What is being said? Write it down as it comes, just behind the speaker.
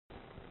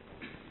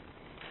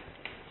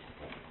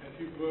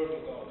few words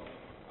of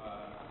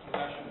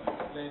introduction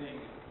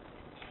explaining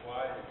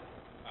why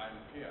I'm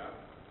here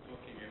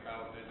talking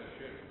about data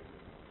sharing.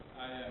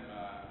 I am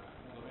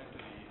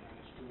fundamentally an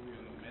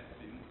historian of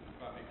medicine and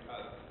public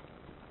health,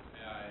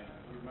 and I'm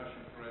very much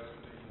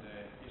interested in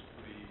the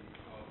history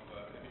of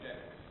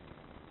epidemics.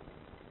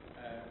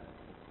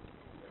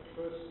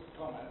 First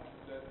comment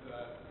that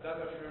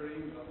data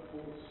sharing, of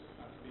course,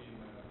 has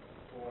been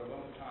for a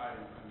long time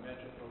a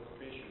major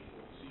preoccupation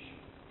for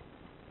physicians.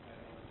 And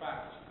in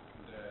fact,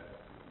 in the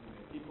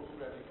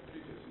Hippocratic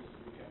treatises,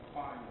 we can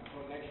find a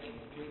collection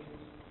of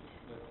cases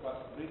that was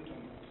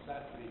written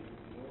exactly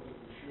in order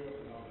to share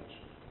the knowledge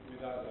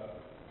with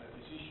other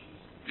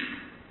physicians.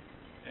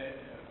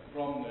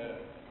 From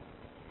the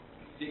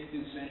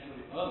 16th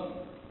century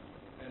on,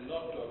 a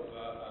lot of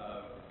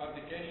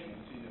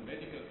publications in the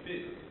medical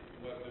field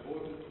was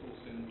devoted to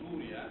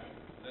Centuria,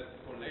 that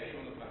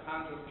collection of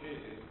 100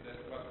 cases that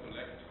was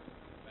collected,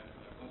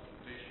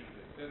 consultations,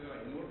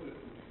 etc., in order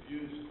to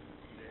diffuse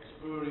the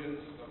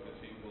experience of the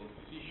single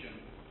physician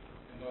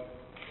and not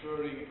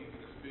sharing his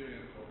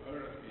experience or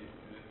her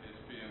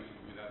experience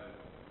with other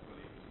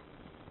colleagues.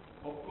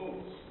 Of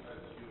course,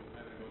 as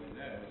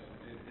everybody knows,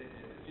 the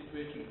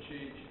situation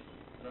changed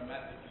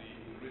dramatically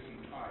in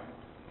recent time,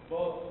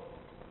 both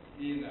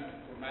in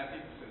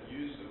informatics and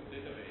use of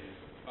database,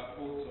 but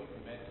also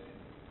in medicine.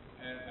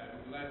 And I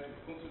would like to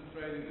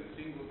concentrate in a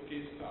single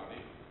case study,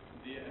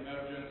 the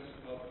emergence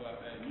of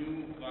a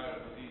new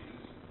viral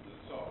disease, the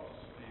SARS,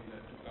 in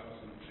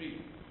 2003,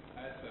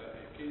 as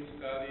a case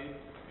study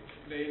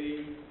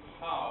explaining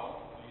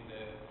how in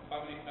the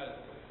public health,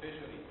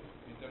 especially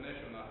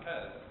international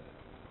health,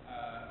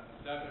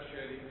 data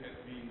sharing has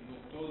been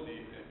not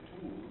only a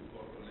tool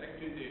for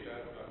collecting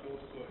data, but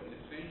also an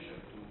essential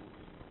tool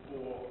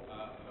for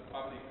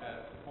public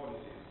health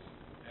policies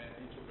and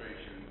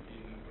intervention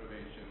in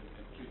prevention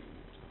and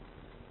treatment.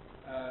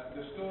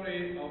 The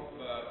story of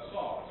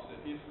SARS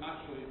is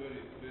actually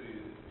very,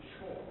 very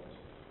short.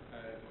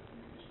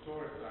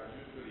 Historians are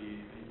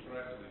usually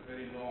interested in a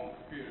very long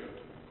period.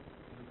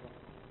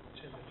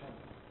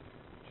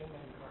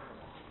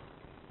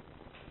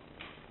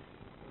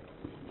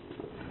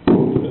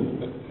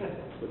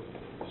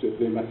 Should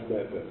be much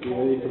better,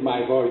 even if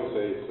my voice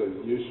is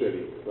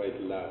usually quite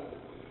loud.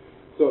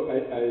 So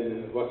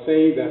I was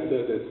saying that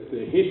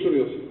the history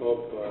of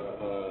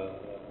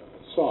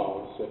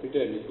SARS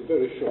epidemic is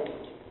very short.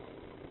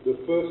 The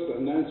first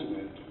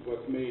announcement was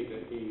made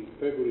in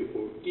February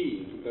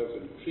 14,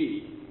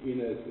 2003, in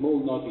a small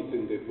notice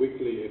in the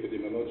weekly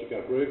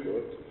epidemiological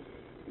record,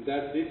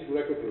 that this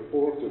record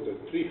reported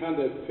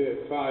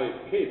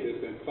 305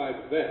 cases and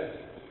 5 deaths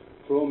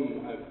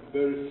from a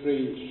very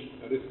strange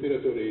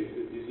respiratory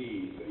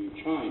disease in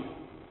China.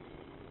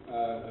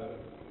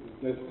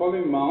 The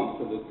following month,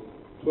 on the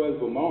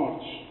 12th of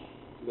March,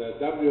 the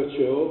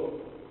WHO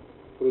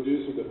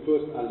produced the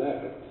first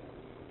alert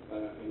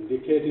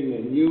indicating a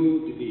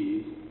new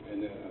disease,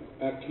 an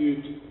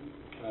acute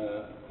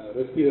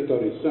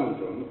respiratory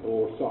syndrome,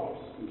 or SARS,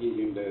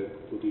 giving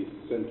to this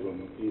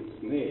syndrome its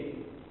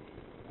name.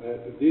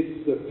 This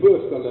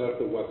first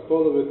alert was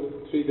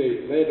followed 3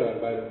 days later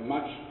by a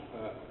much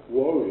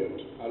worried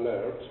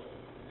alert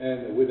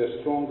and with a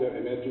stronger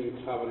emergency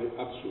travel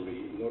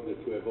advisory in order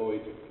to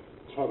avoid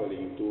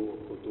traveling to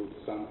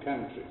some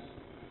countries.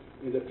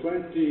 In the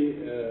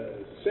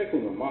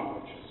 22nd of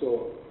March,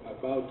 so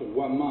about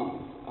 1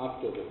 month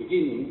after the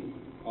beginning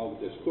of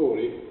the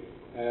story,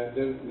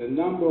 the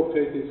number of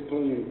cases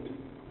climbed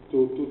to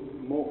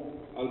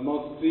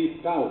almost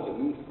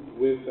 3,000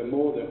 with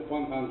more than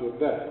 100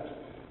 deaths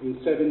in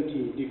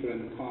 17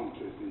 different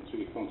countries in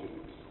 3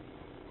 continents.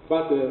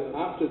 But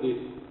after this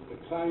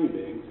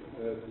climbing,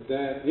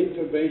 the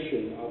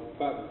intervention of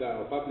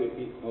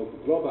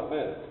global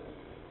health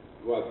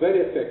was very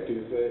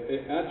effective.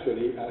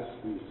 Actually, as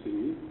we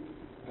see,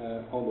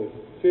 on the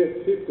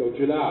 5th of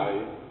July,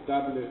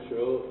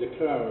 WHO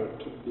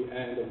declared the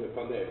end of the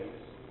pandemic,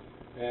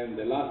 and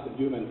the last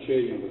human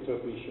chain of the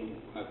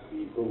transmission has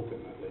been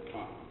broken at that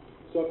time.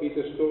 So it's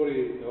a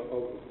story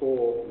of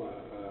 4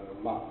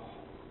 months.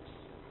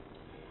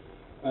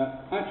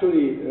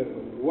 Actually,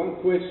 one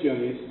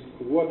question is,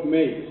 what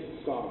makes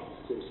SARS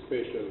so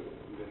special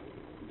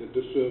that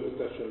deserves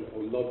such a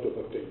lot of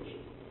attention?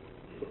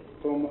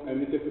 From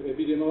an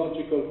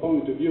epidemiological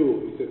point of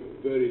view, it's a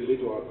very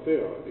little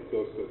affair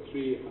because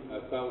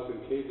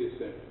 3,000 cases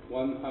and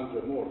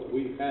 100 more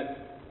we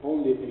had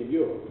only in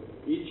Europe.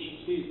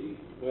 Each season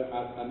were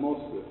at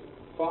almost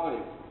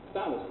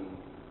 5,000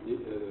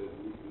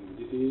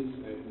 disease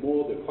and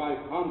more than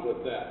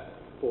 500 deaths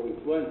for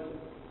influenza.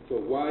 So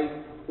why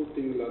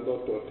putting a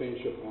lot of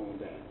attention on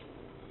that?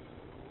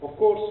 Of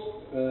course,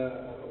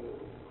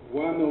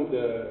 one of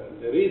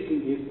the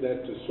reasons is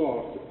that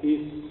SARS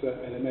is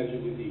an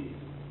emerging disease.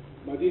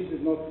 But this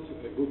is not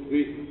a good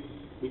reason,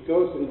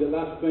 because in the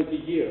last 20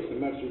 years,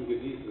 emerging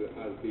diseases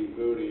have been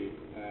very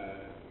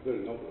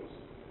numerous.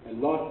 A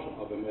lot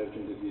of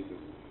emerging diseases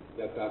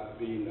that have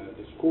been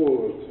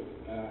discovered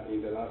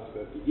in the last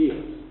 30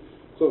 years.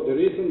 So the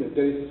reason that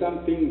there is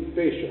something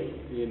special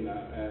in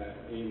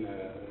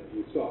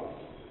SARS.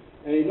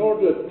 And in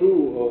order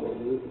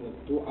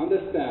to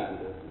understand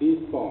this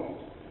point,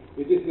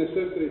 it is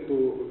necessary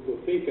to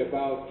think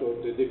about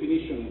the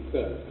definition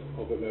itself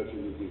of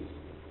emerging disease.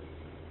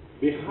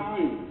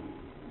 Behind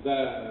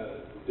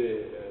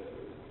the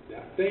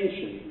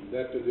attention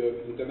that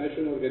the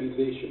international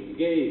organization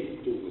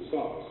gave to the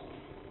SARS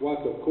was,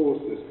 of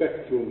course, the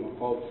spectrum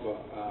of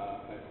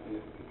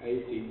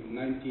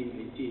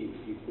 1918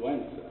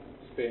 influenza,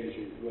 Spanish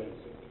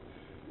influenza,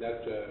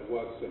 that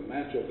was a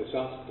major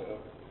disaster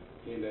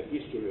in the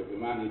history of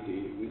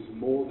humanity, with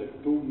more than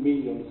 2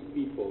 million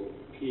people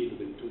killed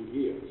in 2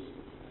 years.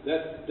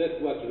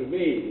 That was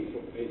remained,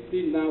 and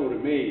still now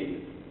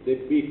remain, the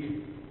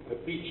big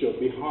picture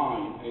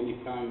behind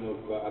any kind of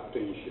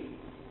attention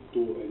to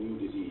a new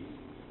disease.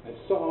 And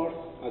SARS,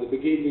 at the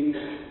beginning,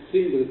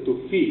 seemed to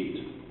fit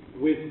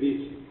with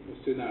this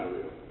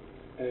scenario.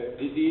 A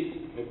disease,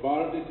 a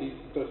viral disease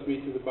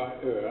transmitted by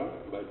air,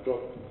 by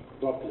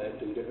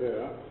droplet in the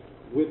air,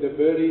 with a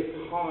very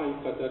high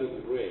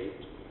fatality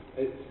rate,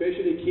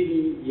 especially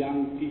killing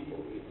young people,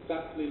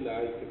 exactly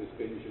like the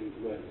Spanish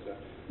influenza,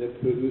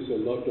 that produce a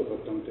lot of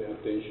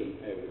attention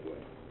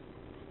everywhere.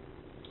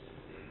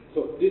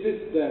 So this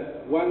is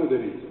one of the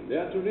reasons. The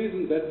other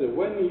reason that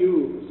when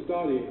you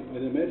study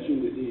an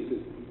emerging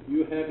disease,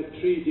 you have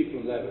 3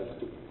 different levels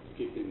to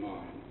keep in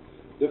mind.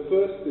 The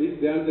first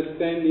is the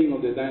understanding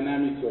of the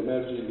dynamics of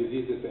emerging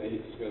diseases and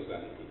its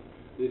causality.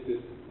 This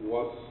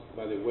was,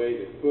 by the way,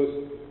 the first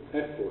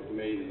effort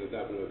made in the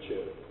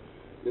WHO.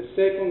 The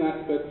second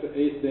aspect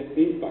is the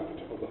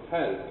impact of the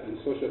health and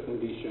social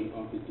condition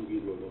on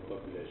individual or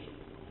population.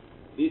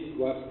 This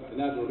was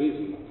another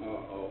reason,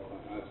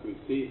 as we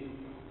see,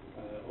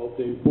 of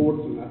the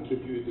importance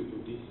attributed to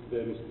this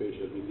very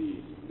special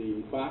disease, the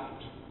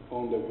impact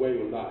on the way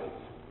of life.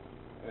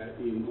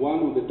 In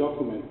one of the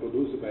documents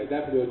produced by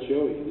WHO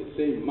in the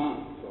same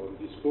month of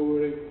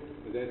discovery,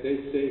 that they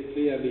say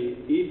clearly,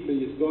 if it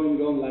is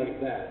going on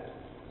like that,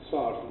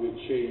 SARS will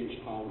change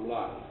our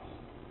lives.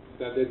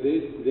 That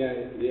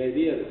the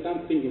idea that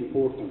something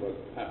important was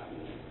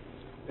happening.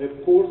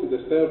 Of course,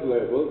 the third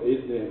level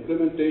is the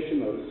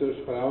implementation of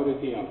research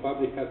priority and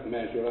public health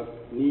measures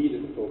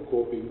needed for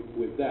coping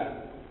with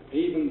that.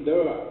 Even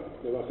there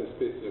was a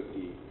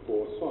specialty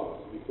for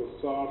SARS, because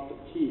SARS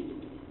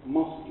killed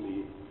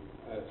mostly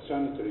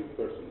sanitary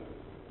personnel,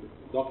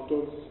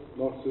 doctors,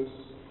 nurses,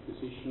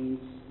 physicians,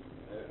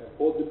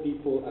 all the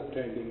people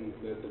attending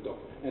the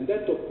doctor. And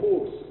that, of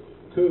course,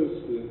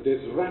 caused the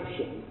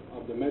disruption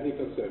of the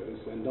medical service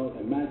and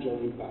a major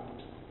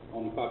impact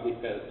on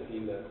public health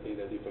in the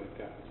different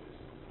countries.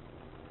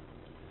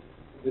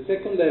 The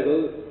second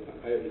level,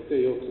 I would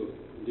say also,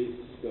 this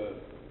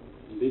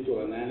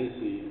little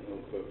analysis of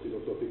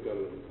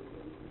philosophical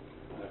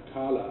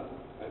color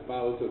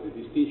about the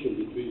distinction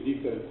between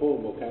different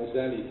forms of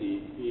causality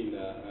in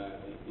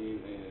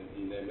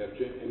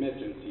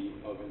emergency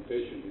of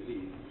infectious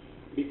disease,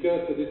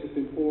 because this is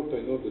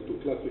important in order to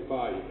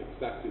classify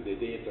exactly the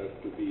data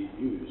to be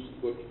used,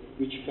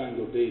 which kind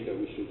of data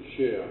we should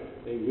share,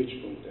 in which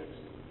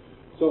context.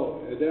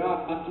 So there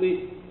are at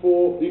least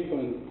 4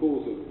 different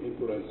causal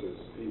influences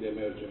in the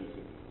emergence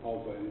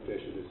of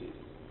infectious disease.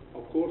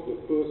 Of course, the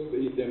first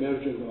is the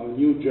emergence of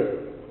new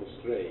germ or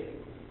strain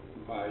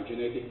by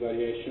genetic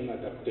variation,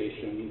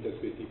 adaptation,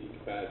 interspecific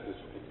factors,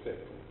 etc.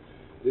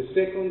 The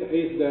second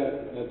is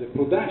the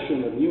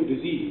production of new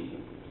disease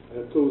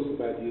caused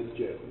by this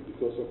germ,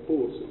 because of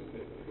course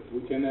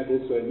we can have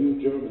also a new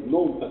germ,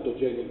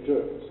 non-pathogenic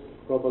germs.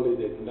 Probably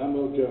the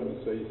number of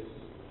germs is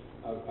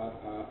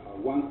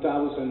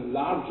 1,000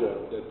 larger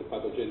than the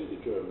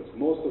pathogenic germs.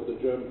 Most of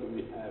the germs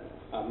we have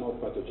are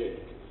not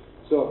pathogenic.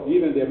 So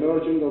even the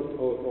emergence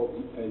of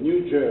a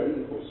new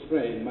germ or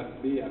strain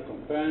must be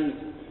accompanied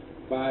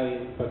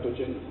by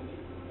pathogenicity.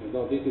 And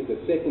so this is the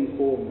second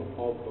form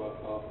of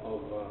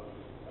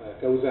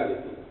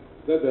causality.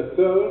 Then the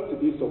third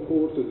is, of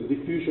course, the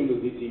diffusion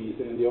of disease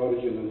and the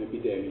origin of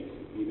epidemics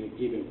in a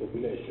given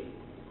population,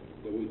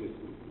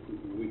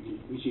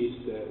 which is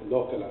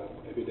local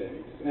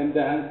epidemics. And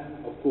then,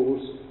 of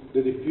course,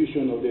 the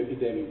diffusion of the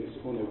epidemics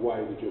on a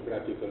wide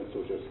geographical and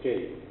social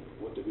scale,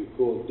 what we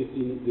call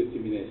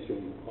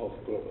dissemination of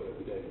global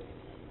epidemics.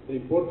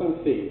 The important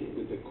thing is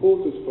that the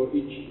causes for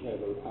each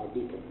level are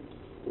different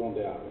from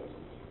the others.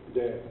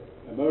 The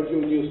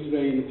emerging new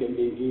strain can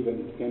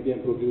be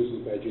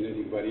produced by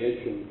genetic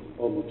variation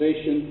or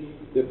mutation.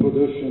 The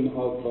production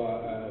of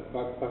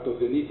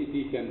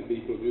pathogenicity can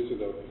be produced,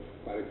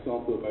 for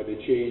example, by the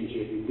change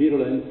in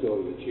virulence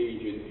or the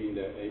change in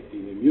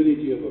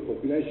immunity of a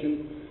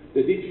population.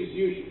 The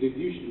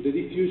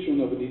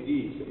diffusion of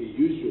disease is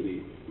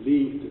usually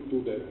linked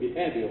to the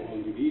behavior of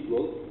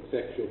individual,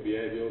 sexual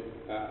behavior,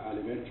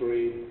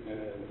 alimentary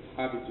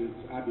habits,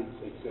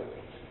 etc.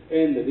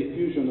 And the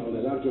diffusion on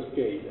a larger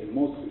scale is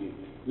mostly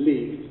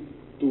linked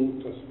to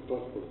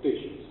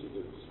transportation, so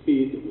the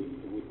speed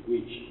with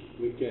which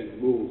we can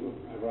move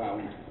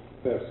around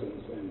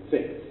persons and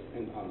things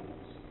and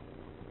animals.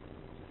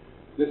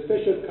 The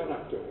special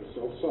characters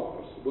of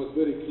SARS was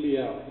very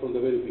clear from the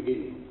very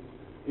beginning.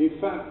 In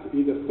fact,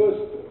 in the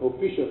first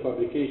official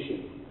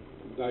publication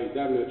by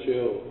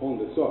WHO on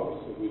the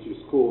SARS, which is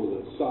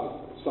called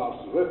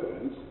SARS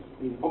Reference,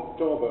 in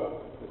October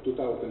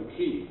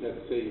 2003,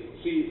 let's say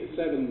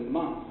 7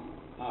 months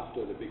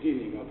after the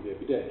beginning of the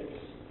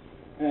epidemics,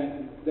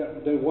 and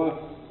there was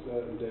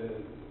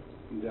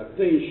the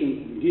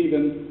attention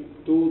given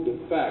to the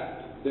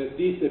fact that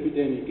this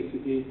epidemic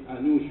is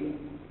unusual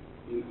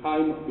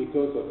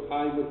because of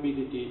high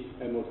morbidity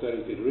and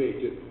mortality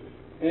rate,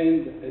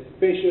 and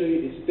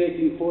especially is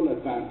taking full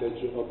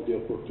advantage of the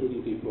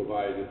opportunity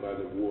provided by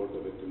the world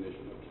of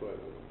international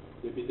travel.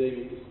 The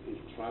epidemic is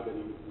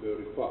traveling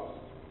very fast.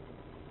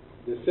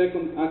 The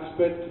second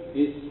aspect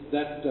is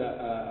that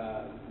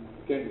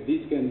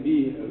this can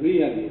be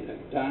really a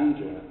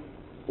danger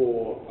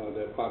for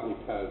the public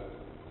health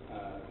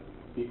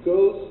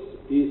because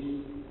it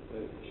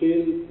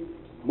kills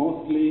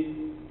mostly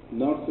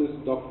nurses,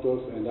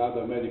 doctors, and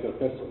other medical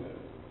personnel,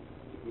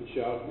 which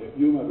are the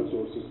human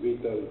resources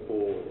vital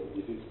for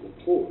disease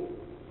control.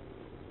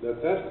 The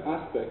third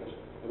aspect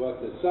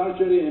about the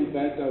surgery and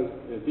vital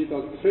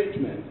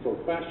treatment for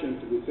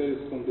patients with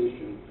serious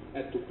conditions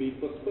had to be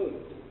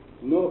postponed.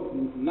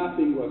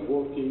 Nothing was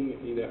working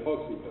in the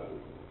hospital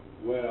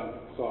where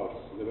SARS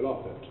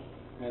developed,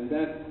 and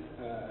that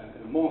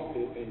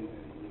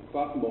in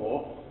fact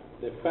more,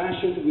 the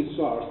patients with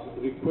SARS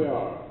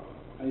require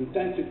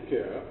intensive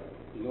care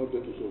in order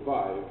to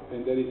survive,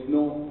 and there is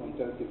no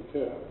intensive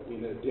care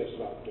in a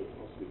disrupted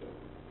hospital.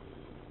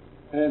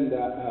 And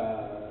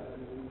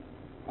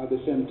at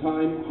the same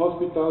time,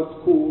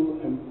 hospitals,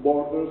 schools, and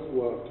borders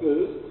were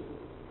closed,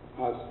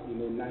 as in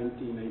the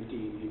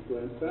 1918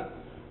 influenza,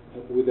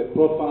 with a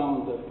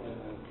profound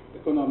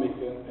economic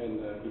and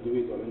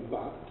individual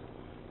impact.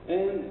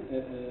 And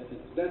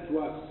that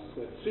was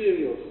a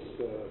serious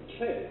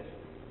threat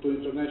to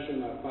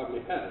international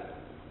public health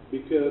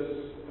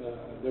because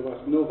there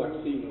was no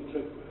vaccine or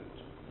treatment.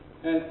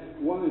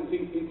 And one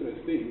thing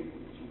interesting,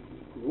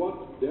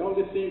 the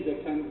only thing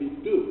that can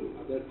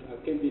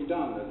be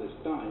done at this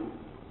time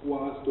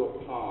was to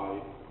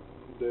apply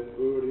the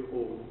very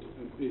old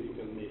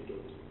empirical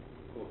method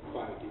of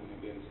fighting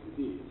against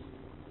disease: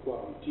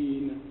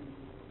 quarantine,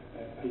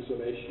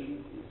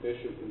 isolation,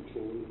 infection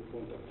control,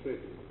 contact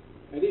tracing.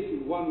 And this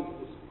is one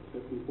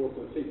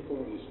important thing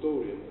for an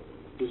historian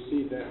to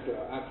see that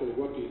actually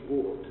what is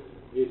work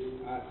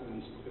has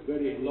a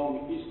very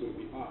long history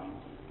behind,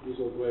 is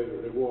already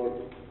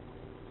rewarding.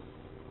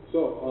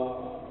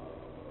 So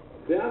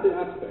the other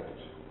aspect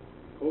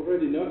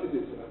already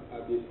noticed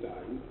at this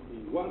time,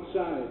 in one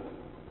side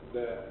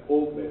the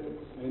old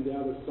methods, and the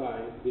other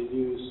side the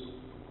use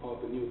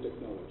of the new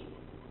technology.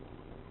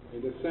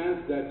 In the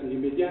sense that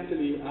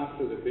immediately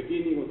after the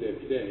beginning of the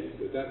epidemic,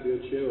 the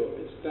WHO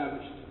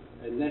established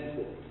a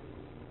network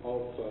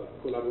of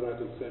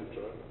collaborative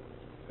centers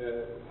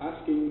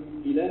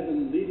asking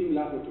 11 leading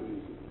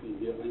laboratories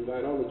in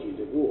virology in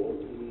the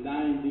world in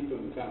 9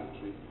 different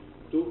countries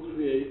to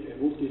create a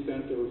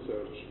multi-center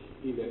research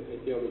in the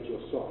etiology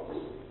of SARS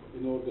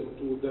in order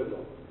to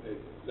develop a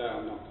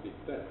diagnostic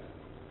test.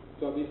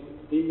 So this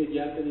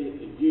immediately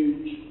a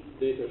huge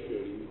data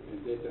sharing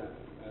and data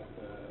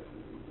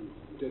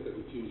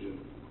diffusion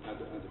at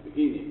the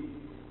beginning.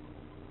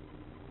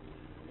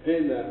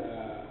 And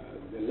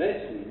the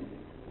lesson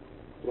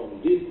from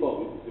this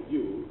point of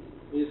view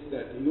is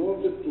that in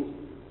order to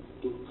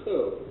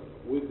cope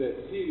with the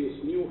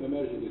serious new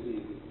emerging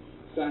diseases,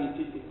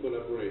 scientific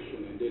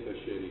collaboration and data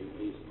sharing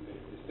is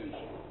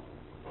essential.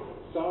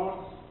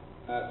 SARS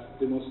has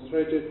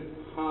demonstrated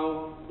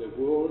how the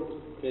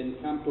world can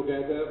come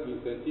together in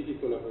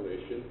scientific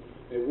collaboration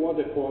and what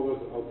the power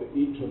of the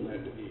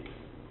internet is.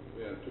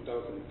 We are in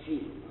 2003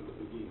 at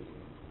the beginning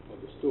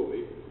of the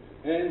story,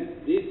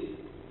 and this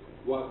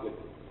was the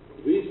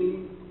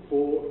reason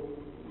for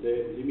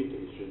the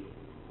limitation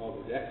of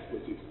the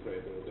explosive spread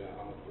of the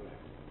outbreak.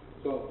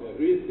 So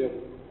there is the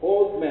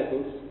old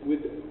methods with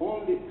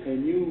only a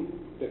new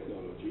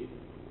technology,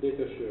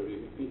 data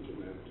sharing,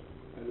 internet,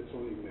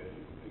 electronic mail,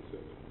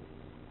 etc.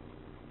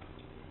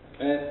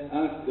 And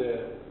as the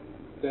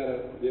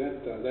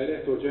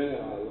Director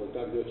General of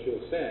WHO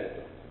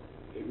said,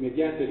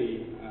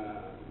 immediately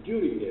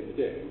during the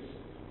epidemics,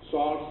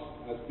 SARS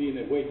has been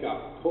a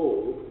wake-up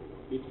call.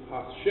 It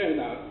has shown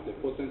us the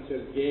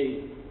potential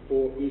gain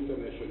for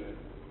international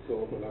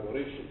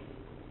collaboration,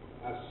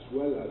 as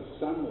well as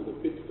some of the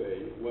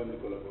pitfalls when the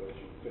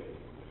collaboration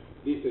failed.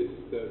 This is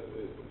the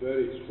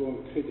very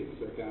strong critics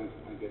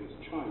against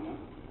China,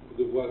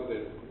 that was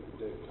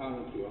the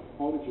country of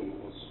origin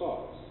of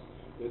SARS,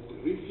 that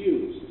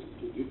refused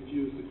to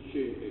diffuse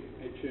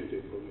exchange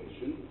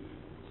information,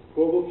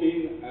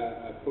 provoking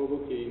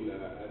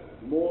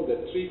more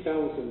than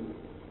 3,000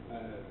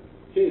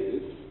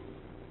 cases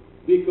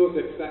because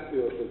exactly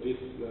of this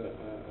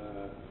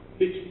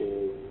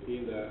pitfall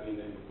in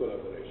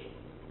collaboration.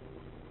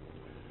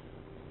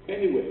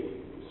 Anyway,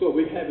 so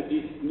we have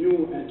this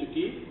new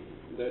entity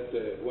that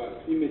was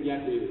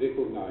immediately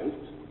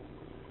recognized,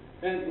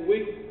 and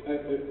with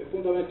a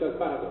fundamental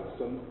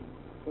paradox, and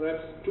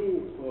perhaps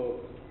two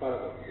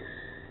paradoxes.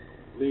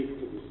 linked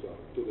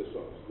to the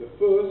source. The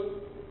first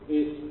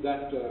is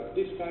that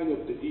this kind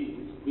of disease,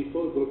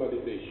 before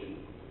globalization,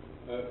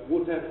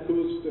 would have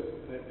caused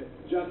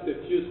just a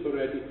few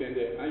sporadic and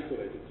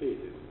isolated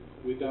cases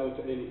without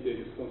any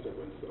serious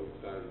consequence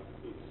outside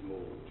its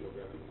small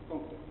geographic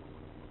context.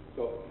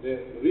 So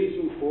the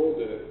reason for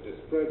the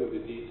spread of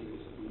disease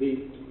is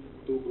linked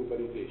to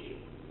globalization.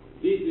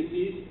 This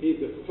disease is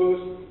the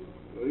first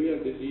real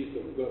disease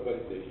of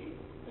globalization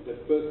and the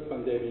first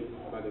pandemic,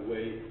 by the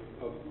way,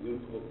 of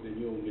the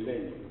new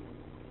millennium.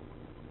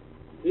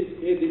 It's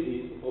a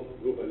disease of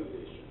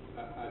globalization.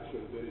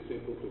 Actually, very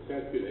simple to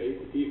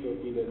calculate. If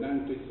in the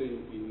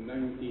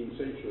 19th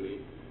century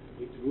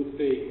it would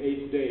take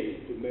 8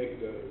 days to make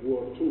the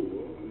world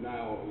tour,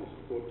 now it's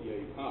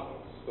 48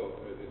 hours. So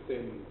the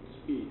same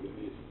speed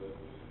is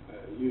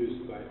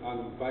used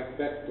by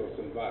vectors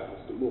and virus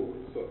to move.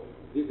 So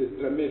this is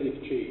a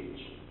dramatic change,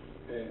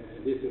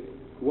 and this is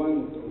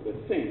one of the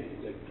things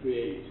that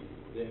create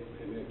the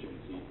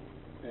emergency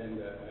and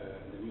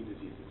the new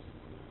diseases.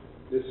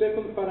 The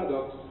second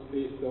paradox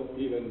is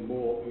even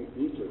more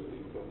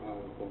interesting from our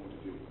point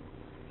of view.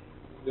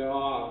 There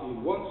are,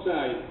 on one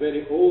side,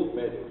 very old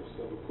methods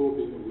of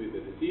coping with the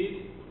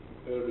disease,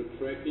 early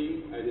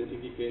tracking,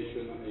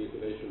 identification and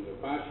isolation of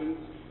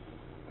patients,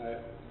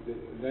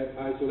 the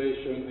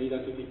isolation,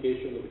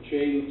 identification of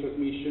chain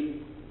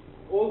transmission,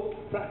 all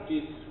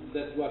practice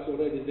that was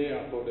already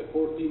there for the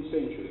 14th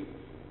century,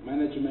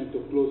 management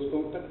of close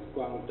contact,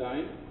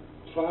 quarantine,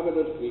 travel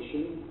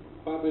restriction,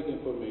 public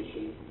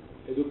information,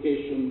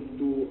 education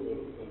to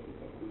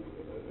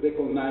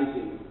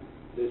recognizing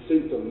the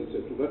symptoms,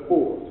 to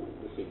report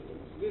the symptoms.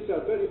 These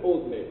are very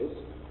old methods,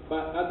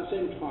 but at the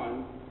same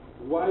time,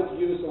 wide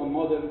use of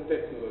modern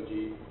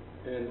technology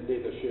and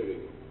data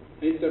sharing.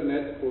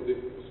 Internet for the,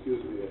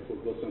 excuse me, I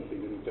forgot something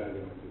in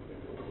Italian.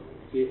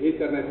 The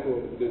internet for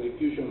the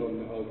diffusion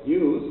of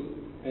news,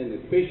 and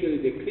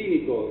especially the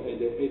clinical and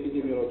the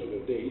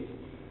epidemiological data,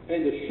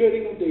 and the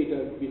sharing of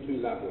data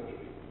between laboratories.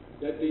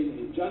 That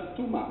in just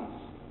 2 months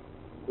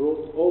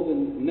brought all the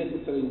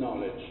necessary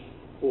knowledge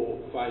for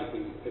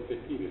fighting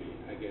effectively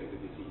against the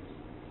disease.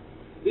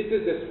 This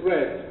is the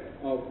spread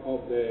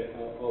of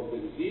the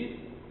disease.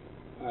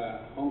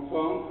 Hong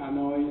Kong,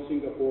 Hanoi,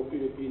 Singapore,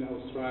 Philippines,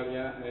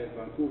 Australia, and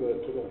Vancouver,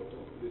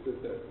 Toronto. This is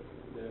the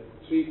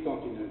 3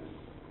 continents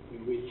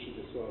in which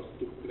the SARS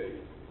took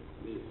place,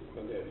 these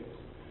pandemics.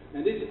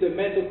 And this is the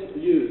method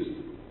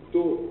used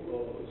to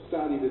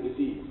study the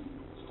disease,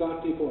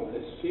 starting from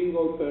a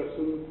single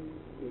person,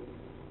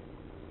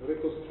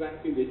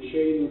 reconstructing the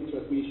chain of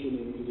transmission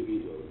in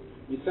individuals.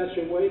 In such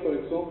a way, for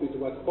example, it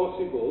was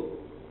possible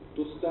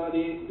to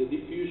study the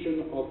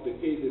diffusion of the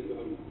cases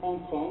in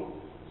Hong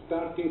Kong,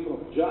 starting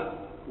from just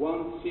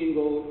one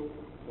single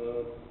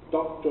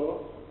doctor,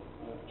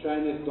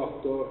 Chinese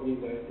doctor in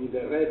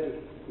the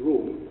red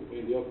room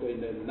in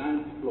the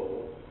 9th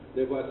floor.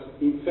 There was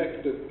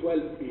infected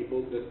 12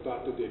 people that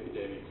started the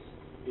epidemics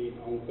in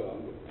Hong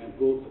Kong and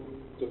both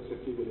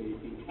successively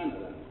in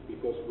Canada,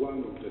 because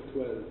one of the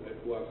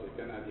 12 was a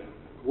Canadian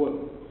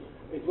woman.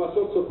 It was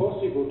also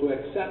possible to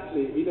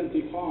exactly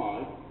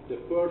identify the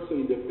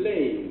person in the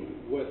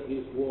plane where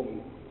this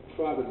woman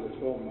traveled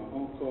from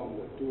Hong Kong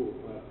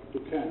to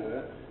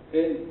Canada,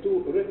 and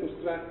to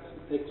reconstruct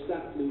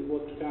exactly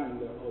what kind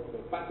of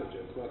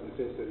pathogens was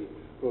necessary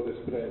for the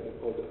spread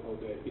of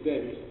the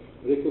epidemics,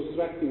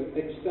 reconstructing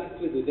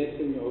exactly the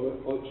destiny of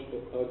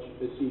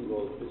a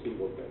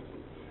single person.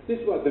 This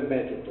was the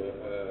method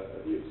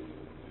used.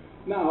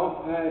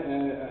 Now,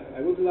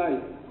 I would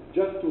like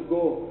just to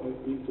go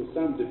into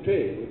some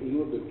detail in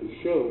order to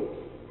show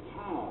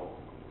how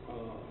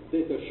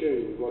data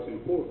sharing was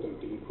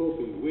important in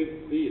coping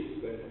with this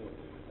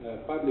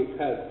public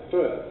health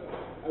threat.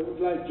 I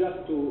would like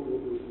just to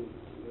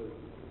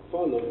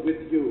follow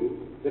with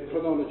you the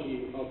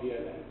chronology of the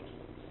event,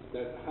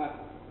 that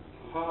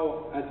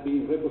how has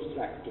been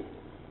reconstructed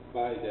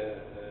by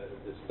the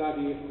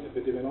study,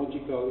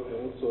 epidemiological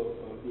and also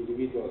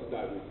individual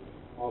studies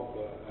of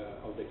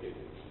the cases.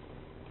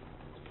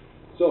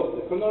 So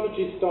the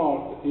chronology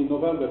starts in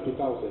November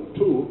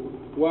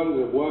 2002, when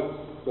there was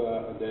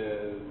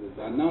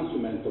the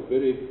announcement of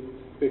very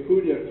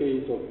peculiar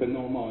case of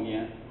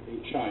pneumonia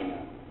in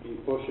China, in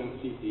Foshan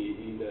City,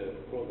 in the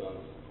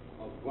province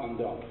of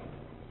Guangdong.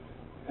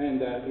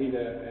 And in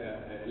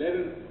the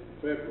 11th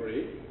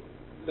February,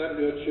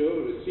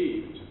 WHO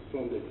received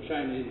from the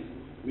Chinese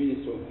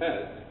Ministry of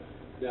Health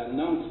the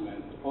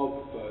announcement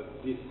of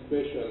this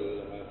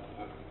special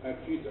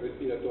acute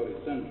respiratory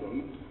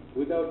syndrome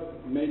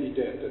without many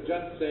data,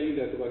 just saying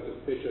that it was a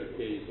special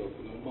case of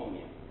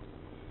pneumonia.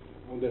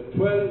 On the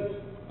 12th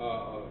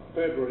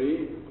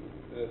February,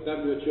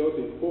 WHO was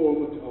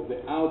informed of the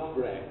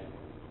outbreak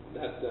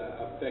that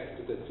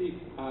affected the 6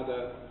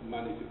 other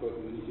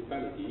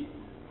municipalities,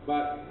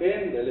 but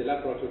then the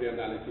laboratory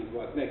analysis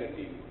was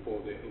negative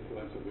for the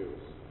influenza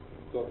virus.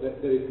 So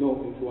there is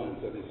no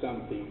influenza, there is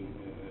something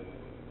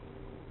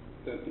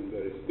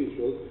very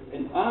special,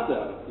 and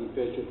other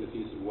infectious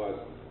disease was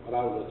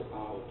rounded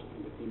out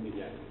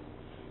immediately.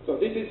 So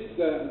this is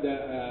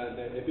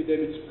the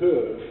epidemic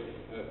curve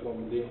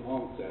from the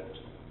onset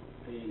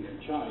in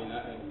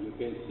China, and you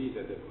can see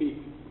that the peak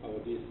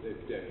of this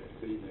epidemic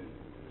is in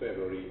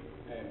February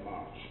and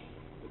March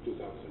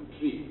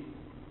 2003.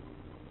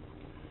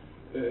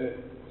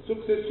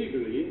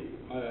 Successively,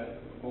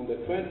 on the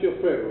 20th of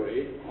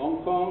February,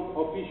 Hong Kong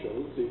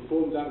officials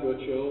informed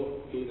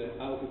WHO in an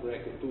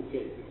outbreak of 2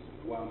 cases,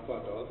 one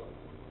fatal,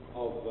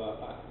 of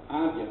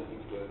avian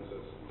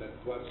influenzas that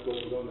was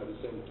going on at the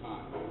same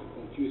time,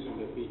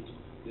 confusing a bit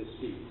the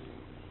scene.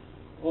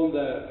 On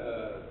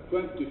the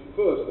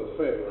 21st of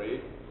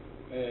February,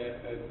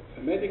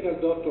 a medical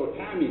doctor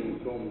coming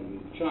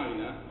from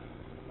China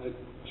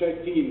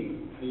checked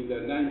in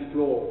the 9th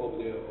floor of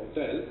the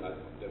hotel at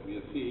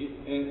WC,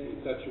 and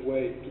in such a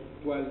way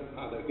 12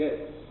 other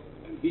guests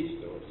and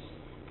visitors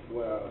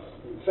were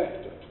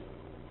infected.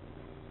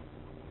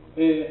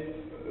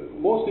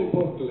 Most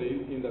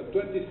importantly, in the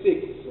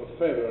 26th of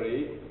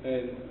February,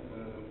 a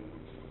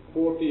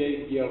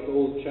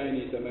 48-year-old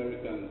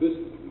Chinese-American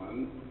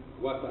businessman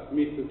was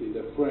admitted in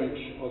the French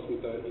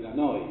hospital in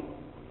Anagni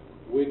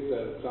with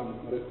some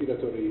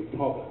respiratory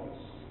problems.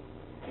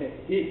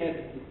 He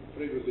had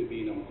previously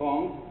been in Hong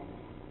Kong,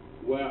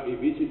 where he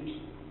visited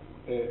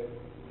a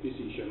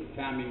physician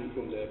coming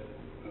from the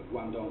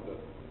Guangdong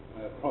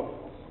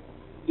province.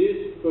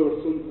 This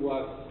person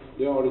was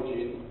the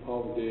origin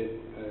of the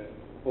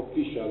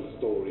official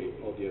story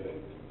of the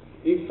event.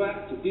 In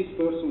fact, this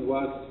person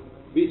was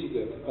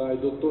visited by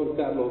Dr.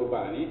 Carlo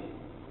Urbani,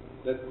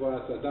 that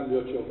was a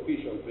WHO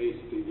official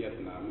based in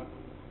Vietnam,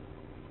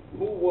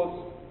 who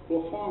was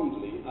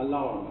profoundly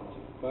alarmed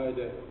by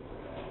the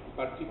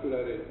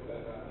particular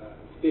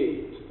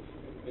state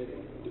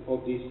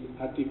of this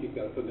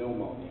atypical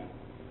pneumonia.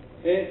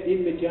 And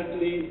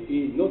immediately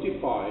he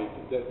notified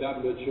the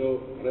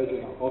WHO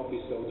regional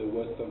office of the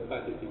Western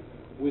Pacific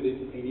with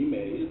an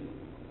email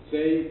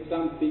saying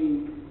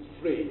something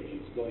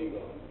strange is going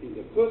on. In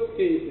the first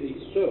case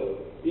he saw,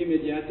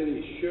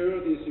 immediately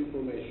shared this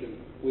information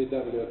with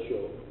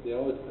WHO, the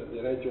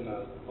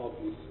regional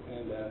office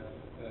and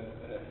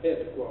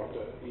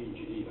headquarters in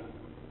Geneva.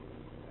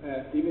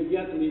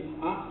 Immediately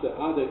after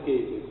other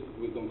cases,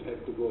 we don't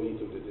have to go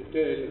into the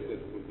details,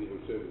 that will be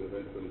reserved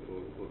eventually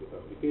for the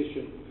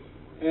publication,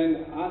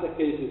 and other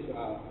cases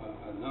are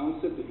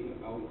announced in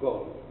Hong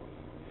Kong.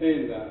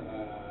 And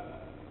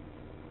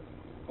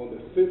on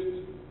the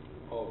 5th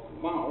of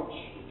March,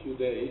 a few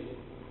days,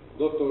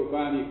 Dr.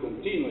 Urbani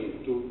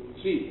continued to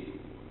treat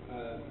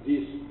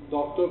this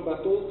doctor,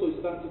 but also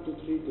started to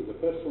treat the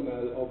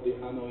personnel of the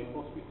Hanoi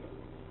hospital.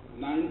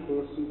 9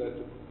 persons that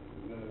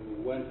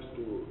went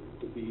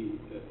to be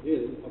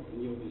ill of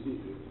new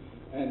diseases,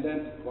 and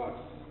that was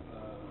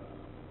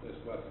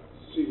a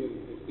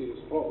serious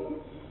problem.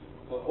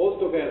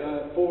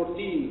 Altogether,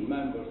 14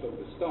 members of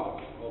the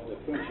staff of the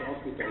French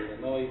hospital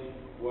in Hanoi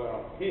were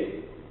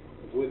ill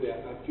with the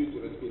acute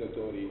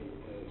respiratory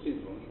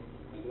syndrome,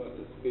 and was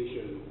a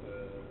special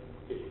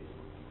case.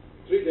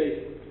 3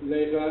 days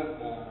later,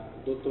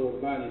 Dr.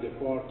 Urbani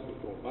departed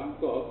from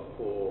Bangkok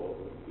for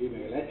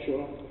giving a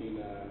lecture in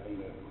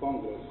a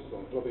congress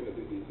on tropical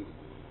diseases.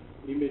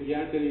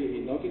 Immediately he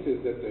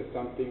notices that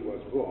something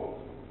was wrong.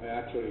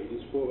 Actually,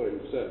 he discovered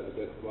himself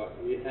that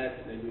he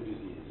had a new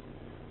disease.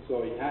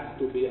 So he has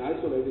to be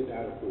isolated in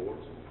airport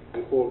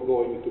before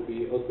going to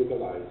be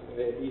hospitalized.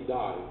 He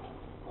died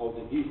of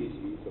the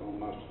disease on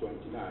March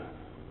 29.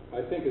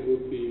 I think it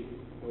would be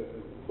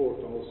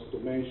important also to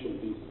mention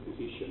this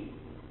physician,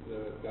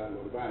 Carlo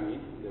Urbani,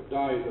 that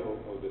died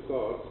of the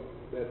SARS,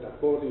 that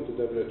according to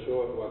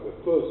WHO was the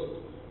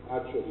first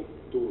actually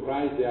to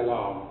raise the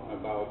alarm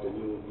about the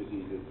new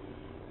diseases.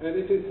 And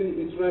it is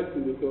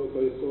interesting because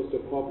there is also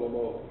a problem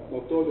of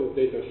not only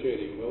data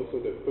sharing, but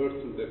also the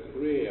person that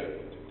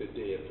created the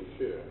data to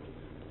share.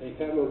 And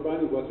Carlo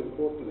Urbani was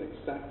important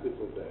exactly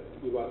for that.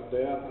 He was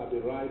there at the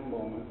right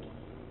moment,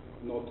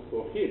 not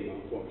for him,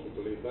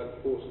 unfortunately,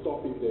 but for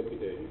stopping the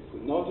epidemic.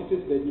 So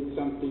notices that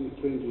something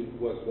strange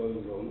was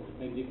going on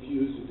and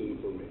diffused the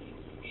information,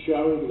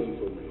 sharing the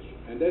information,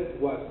 and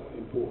that was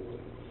important.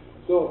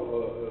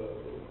 So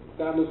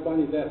Carlo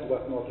Urbani's death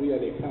was not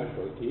really a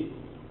casualty,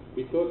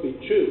 because he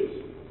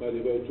chose, by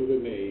the way, to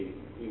remain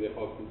in the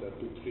hospital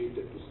to treat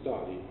and to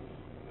study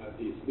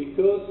this,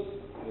 because,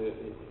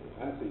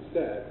 as he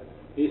said,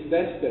 his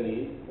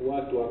destiny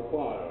was to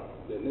acquire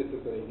the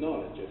necessary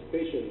knowledge,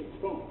 especially in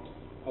front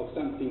of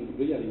something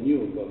really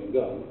new going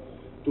on,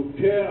 to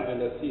care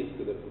and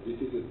assist the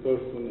diseased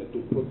person and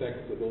to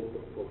protect the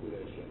local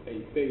population,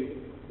 and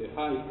paid the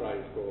high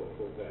price for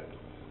that.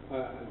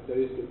 There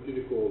is a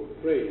beautiful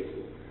phrase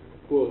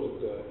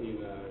quoted in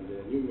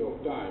the New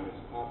York Times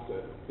after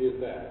his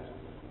death.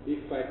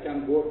 If I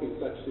can work in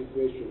such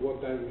situation,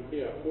 what I'm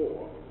here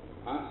for?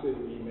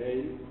 Answering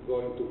email,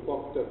 going to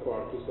cocktail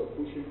parties or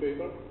pushing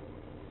paper.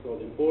 So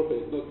the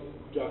important is not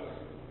just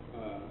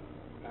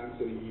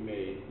answering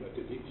email, but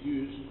to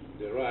diffuse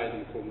the right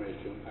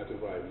information at the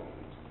right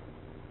moment.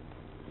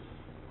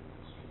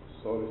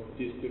 sorry,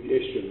 this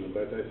deviation,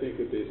 but I think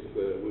it is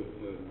with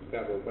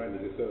Carlo Bani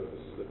deserves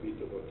a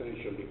bit of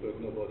attention because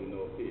nobody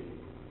knows him,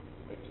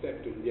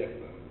 except in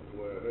Vietnam,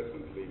 where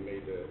recently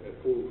made a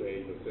full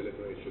day of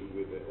celebration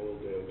with all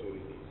the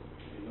authorities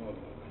in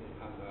honor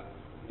on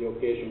the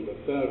occasion of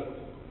the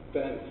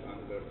 10th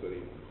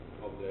anniversary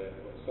of the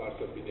SARS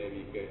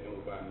epidemic in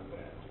urban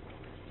bed.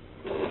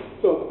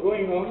 So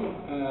going on,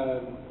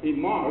 in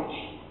March,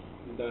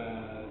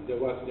 there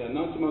was the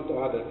announcement of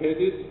other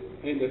cases,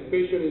 and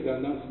especially the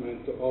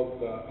announcement of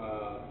the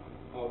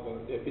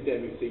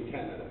epidemics in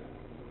Canada,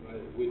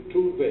 with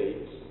 2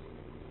 waves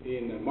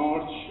in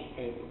March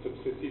and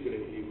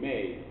successively in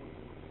May.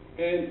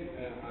 And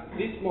at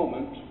this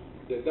moment,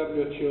 the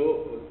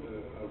WHO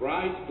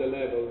raised the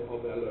level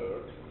of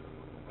alert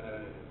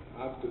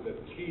after the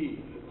 3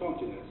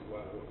 continents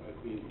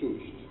have been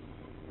touched,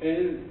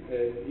 and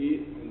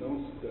it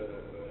announced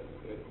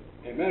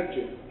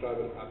emerging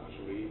travel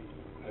actually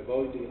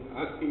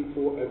asking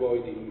for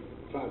avoiding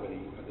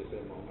traveling at the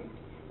same moment,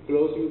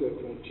 closing the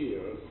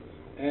frontiers,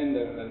 and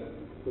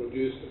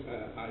produced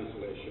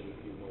isolation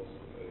in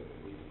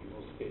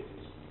most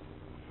cases.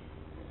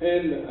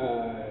 And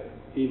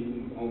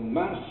on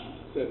March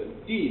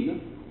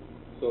 17,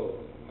 so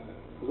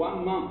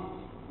 1 month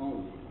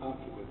only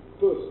after the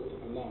first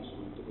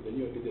announcement of the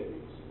new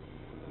epidemics,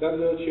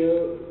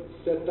 WHO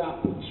set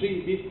up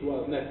 3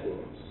 virtual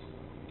networks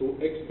to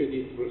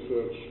expedite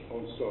research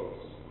on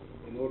SARS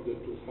in order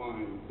to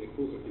find the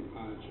causative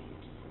agent,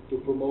 to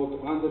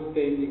promote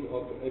understanding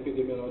of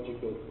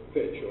epidemiological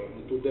feature,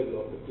 and to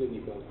develop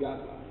clinical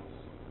guidelines.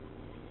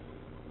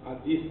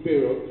 At this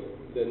period,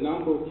 the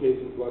number of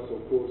cases was,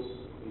 of course,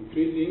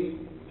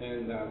 increasing,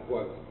 and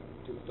was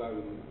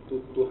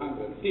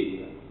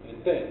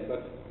 210,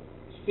 but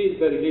still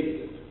very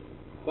limited.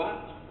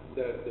 But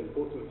the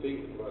important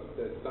thing was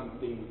that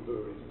something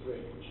very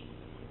strange.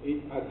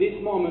 At this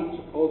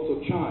moment, also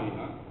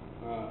China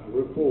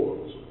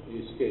reports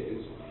these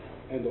cases,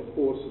 and of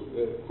course,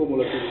 the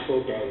cumulative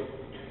total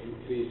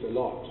increased a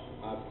lot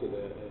after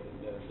the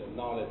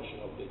knowledge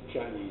of the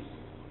Chinese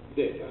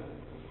data.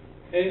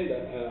 And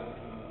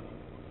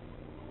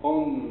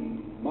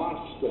on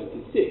March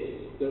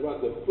 26th, there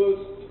was the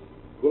first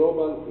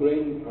global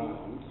brain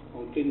round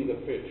on clinical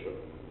feature.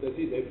 That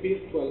is a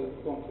virtual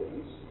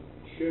conference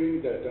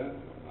sharing data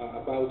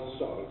about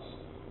SARS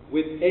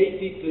with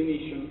 80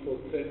 clinicians from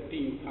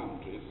 13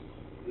 countries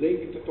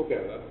linked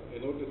together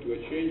in order to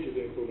exchange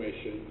the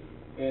information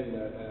and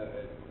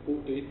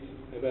put it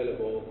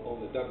available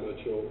on the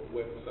WHO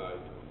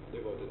website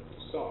devoted to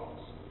SARS.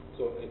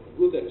 So a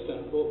good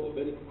example of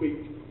very quick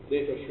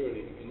data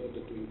sharing in order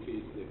to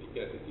increase the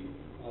efficacy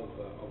of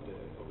the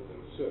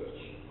research.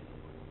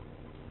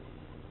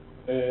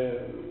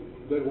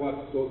 There was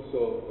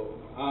also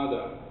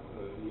other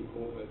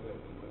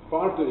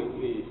further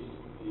increase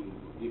in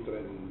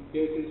different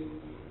cases.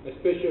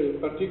 Especially,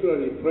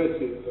 particularly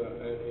impressive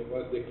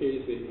was the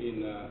case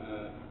in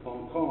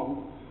Hong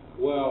Kong,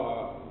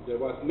 where there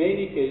was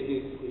many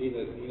cases in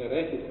a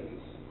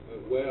residence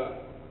where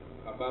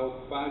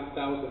about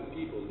 5,000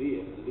 people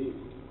lived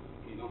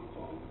in Hong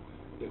Kong.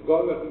 The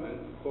government,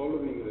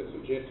 following the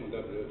suggestion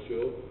of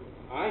WHO,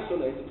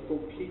 isolated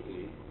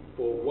completely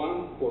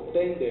for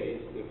 10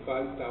 days the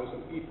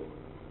 5,000 people,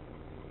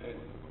 and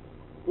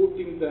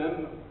putting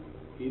them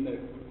in a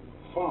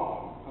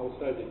farm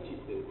outside the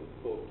city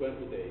for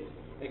 20 days,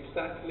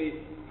 exactly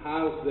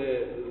how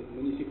the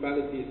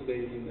municipalities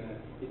in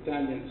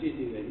Italian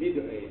city in the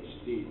Middle Age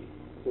did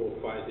for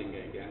fighting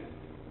against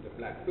the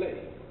Black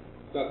Plague.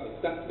 So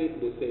exactly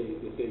the same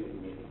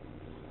meaning.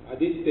 At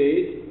this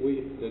stage,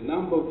 the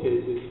number of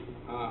cases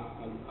are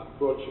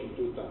approaching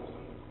 2,000.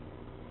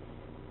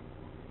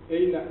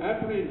 In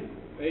April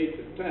 8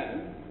 and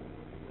 10,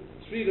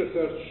 3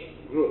 research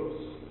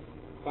groups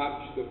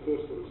published the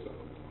first result.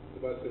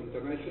 It was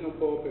international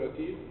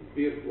cooperative,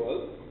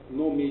 virtual,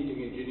 no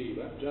meeting in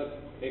Geneva, just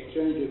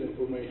exchanging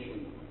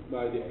information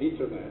by the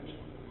internet.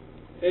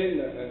 And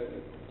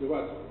there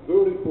was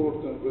very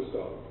important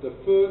result. The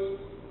first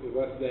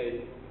was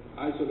the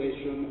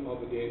isolation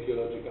of the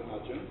etiological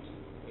agent,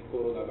 the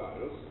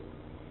coronavirus.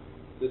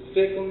 The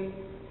second,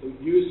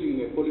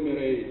 using a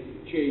polymerase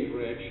chain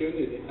reaction,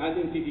 and the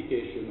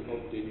identification of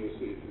the new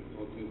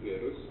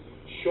virus,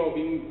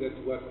 showing that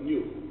it was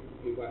new.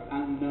 It was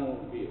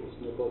unknown virus.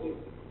 Nobody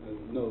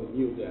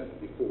knew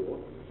that before.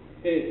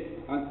 And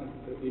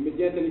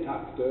immediately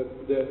after,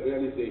 the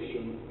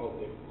realization of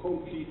the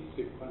complete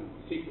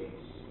sequence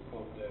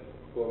of the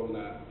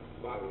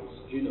coronavirus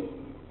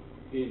genome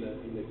in a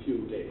few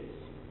days.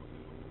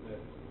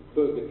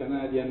 First the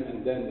Canadian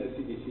and then the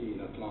CDC in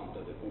Atlanta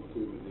that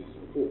confirmed this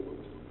report.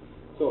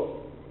 So,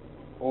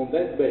 on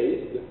that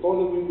base, the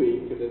following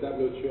week, the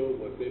WHO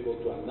was able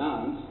to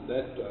announce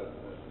that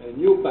a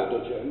new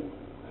pathogen,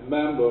 a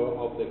member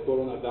of the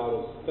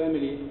coronavirus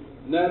family,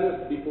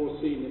 never before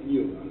seen in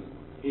humans,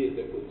 is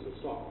the cause of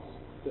SARS,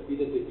 the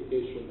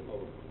identification of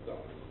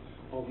SARS.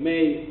 On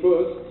May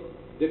 1st,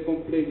 the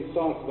complete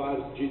SARS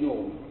virus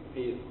genome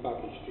is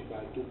published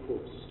by 2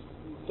 books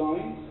in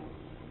Science,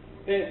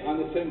 and at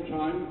the same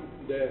time,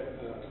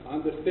 the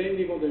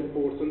understanding of the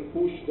importance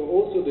pushed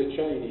also the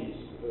Chinese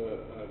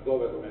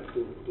government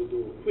to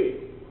do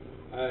quick.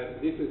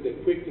 This is the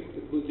quickest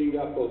building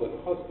up of a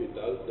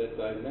hospital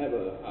that I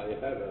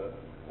ever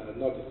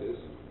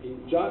noticed. In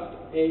just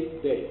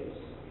 8 days,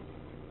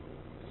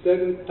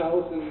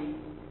 7,000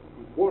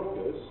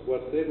 workers were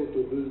able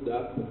to build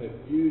up a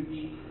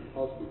huge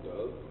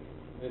hospital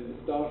and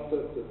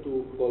started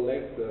to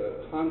collect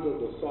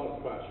hundreds of SARS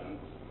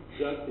patients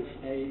just in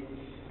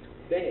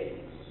 8 days.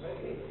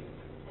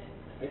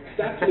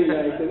 Exactly,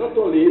 not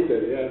only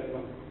Italy.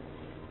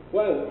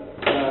 Well,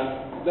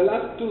 the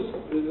last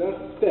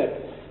step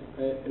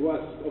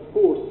was, of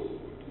course,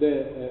 the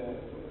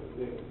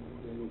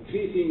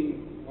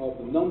increasing of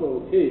the number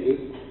of cases.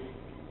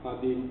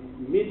 At the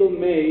middle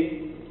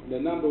May, the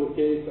number of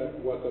cases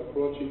was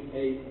approaching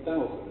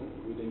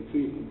 8,000 with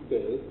increasing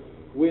sales,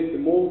 with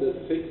more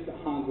than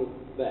 600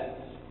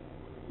 deaths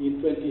in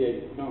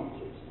 28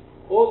 countries.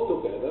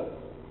 Altogether,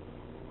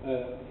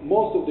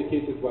 most of the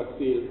cases were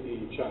still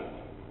in China.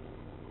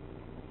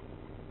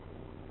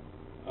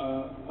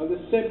 At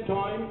the same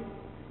time,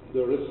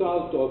 the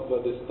result of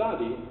the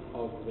study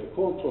of the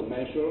control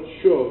measure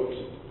showed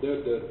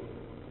that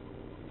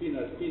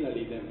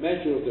finally the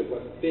measures that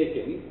was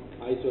taken,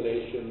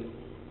 isolation,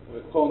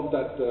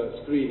 contact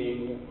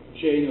screening,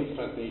 chain of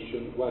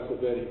transmission, was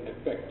very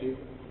effective,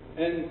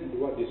 and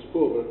was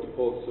discovered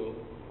also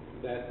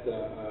that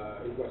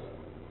it was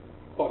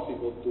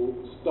possible to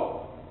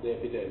stop the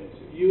epidemics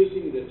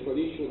using the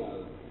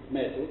traditional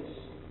methods,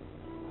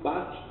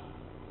 but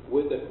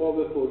with the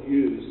powerful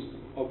use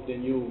of the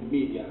new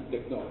media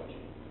technology.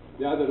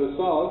 The other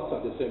results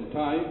at the same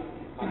time,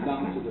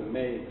 announced on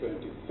May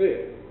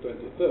 23rd,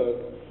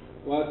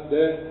 was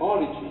the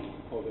origin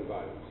of the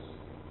virus.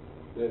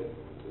 The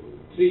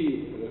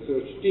 3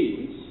 research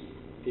teams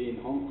in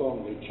Hong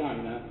Kong and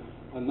China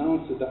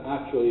announced that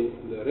actually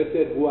the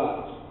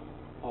reservoir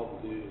of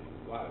the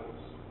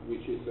virus,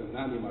 which is an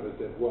animal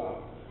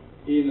reservoir,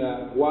 in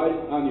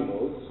wild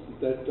animals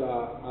that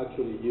are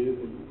actually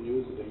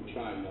used in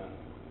China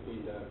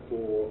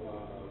for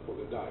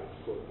the diet,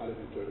 for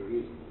alimentary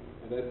reasons.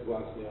 And that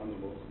was the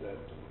animals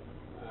that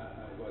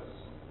was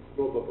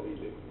probably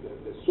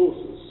the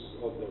sources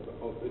of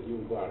the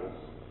new virus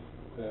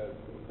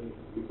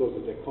because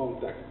of the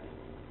contact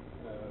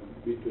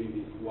between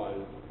these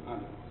wild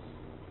animals.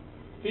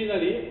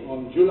 Finally,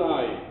 on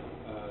July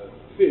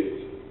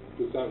 5th,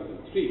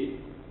 2003,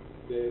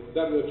 the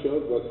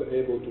WHO was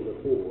able to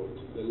report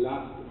the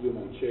last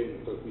human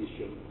chain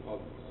transmission of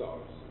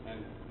SARS,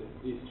 and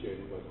this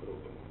chain was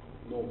broken.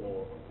 No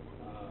more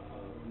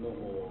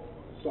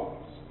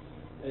SARS.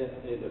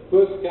 And the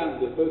first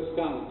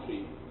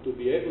country to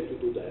be able to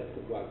do that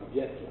was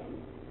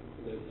Vietnam,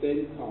 the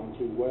same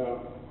country where,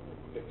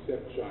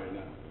 except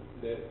China,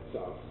 the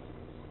SARS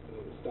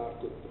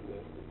started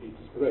its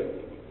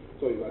spreading.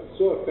 So it was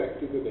so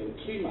effective that in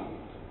 3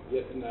 months,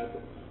 Vietnam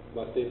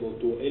was able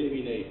to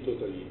eliminate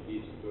totally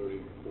this very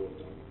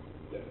important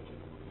danger.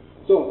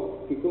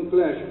 So, in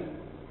conclusion,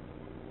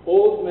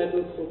 all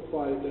methods of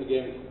fight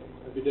against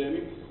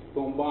epidemics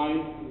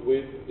combined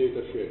with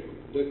data sharing.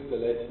 That's the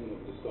lesson of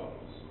the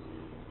SARS.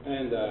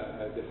 And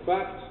the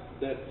fact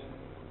that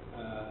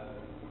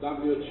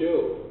WHO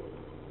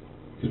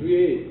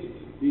created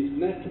this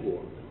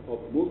network of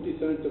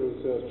multi-center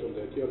research on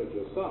the etiology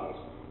of SARS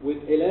with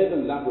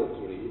 11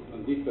 laboratories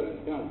in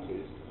different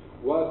countries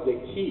was the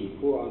key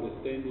for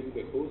understanding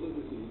the cause of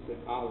disease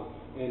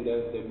and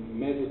the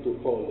method to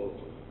follow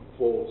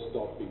for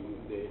stopping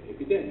the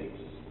epidemics.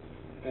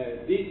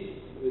 This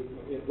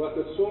was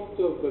a sort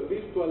of a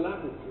virtual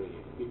laboratory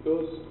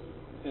because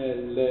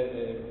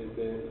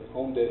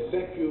on the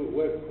secure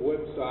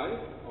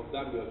website of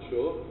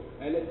WHO,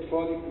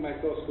 electronic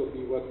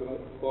microscopy was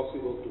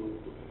possible to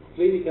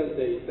clinical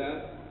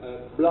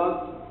data,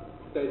 blood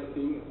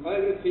testing,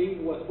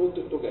 everything was put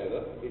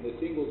together in a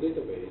single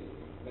database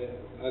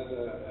as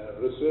a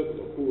reserved,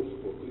 of course,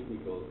 for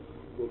clinical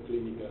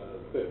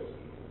purposes.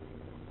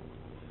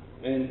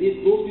 And this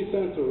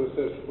multi-center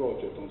research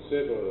project on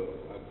several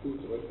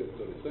acute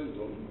respiratory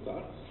syndrome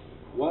SARS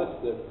was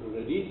the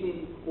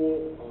reason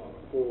for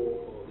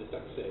the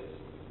success.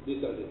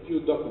 These are the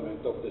few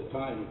documents of the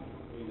time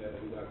in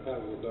the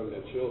archives of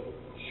WHO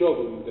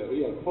showing the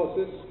real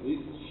process.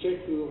 This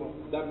secure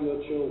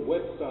WHO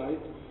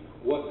website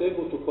was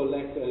able to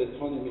collect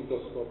electronic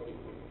microscopic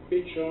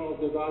picture of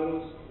the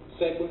virus,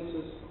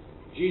 sequences,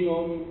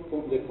 genome,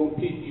 the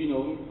complete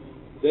genome,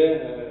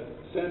 the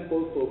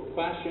sample for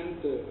patient,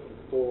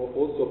 for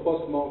also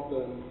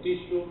post-mortem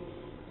tissue,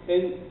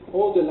 and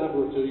all the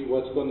laboratory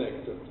was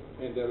connected,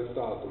 and the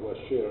result was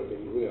shared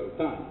in real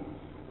time.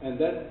 And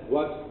that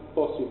was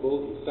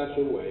possible in such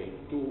a way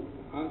to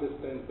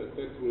understand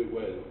perfectly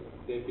well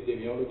the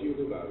epidemiology of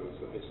the virus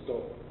and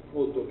stop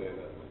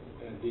altogether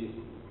and this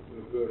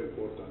very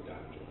important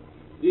danger.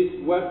 This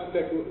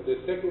the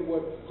second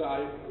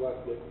website was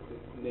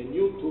the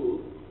new tool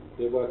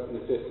that was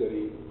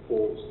necessary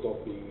for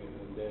stopping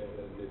the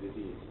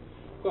disease.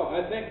 So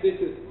I think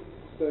this is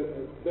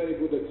a very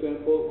good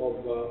example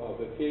of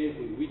a case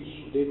in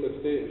which data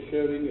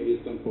sharing is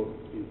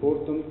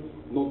important,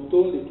 not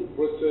only to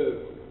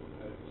preserve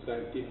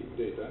scientific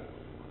data,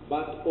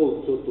 but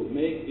also to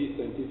make this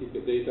scientific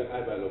data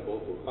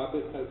available for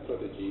public health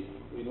strategy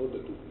in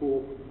order to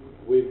cope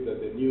with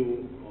the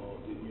new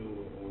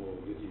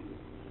diseases.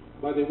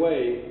 By the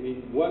way,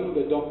 in one of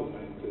the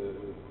documents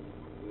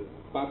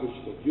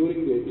published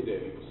during the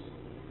epidemics,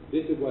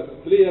 this was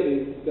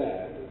clearly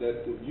said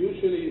that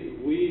usually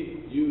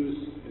we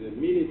use the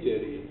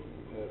military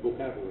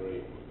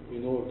vocabulary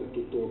in order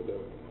to talk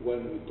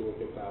when we talk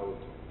about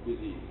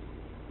disease.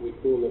 We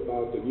call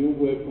about a new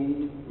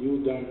weapon,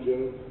 new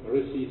danger,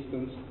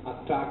 resistance,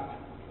 attack,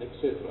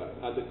 etc.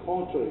 At the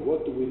contrary,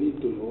 what we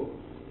need to know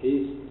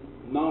is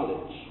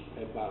knowledge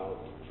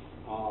about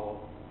our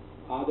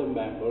other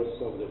members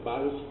of the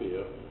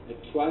biosphere and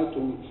try to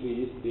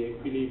increase the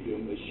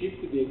equilibrium,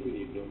 shift the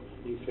equilibrium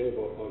in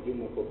favor of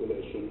human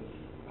population,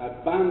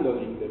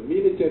 abandoning the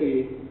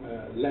military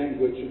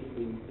language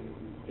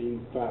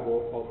in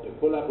favor of the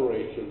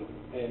collaboration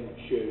and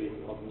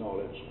sharing of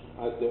knowledge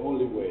as the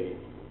only way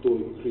to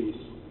increase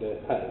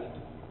the health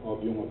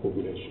of human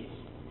populations.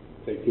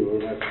 Thank you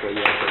very much for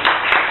your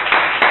attention.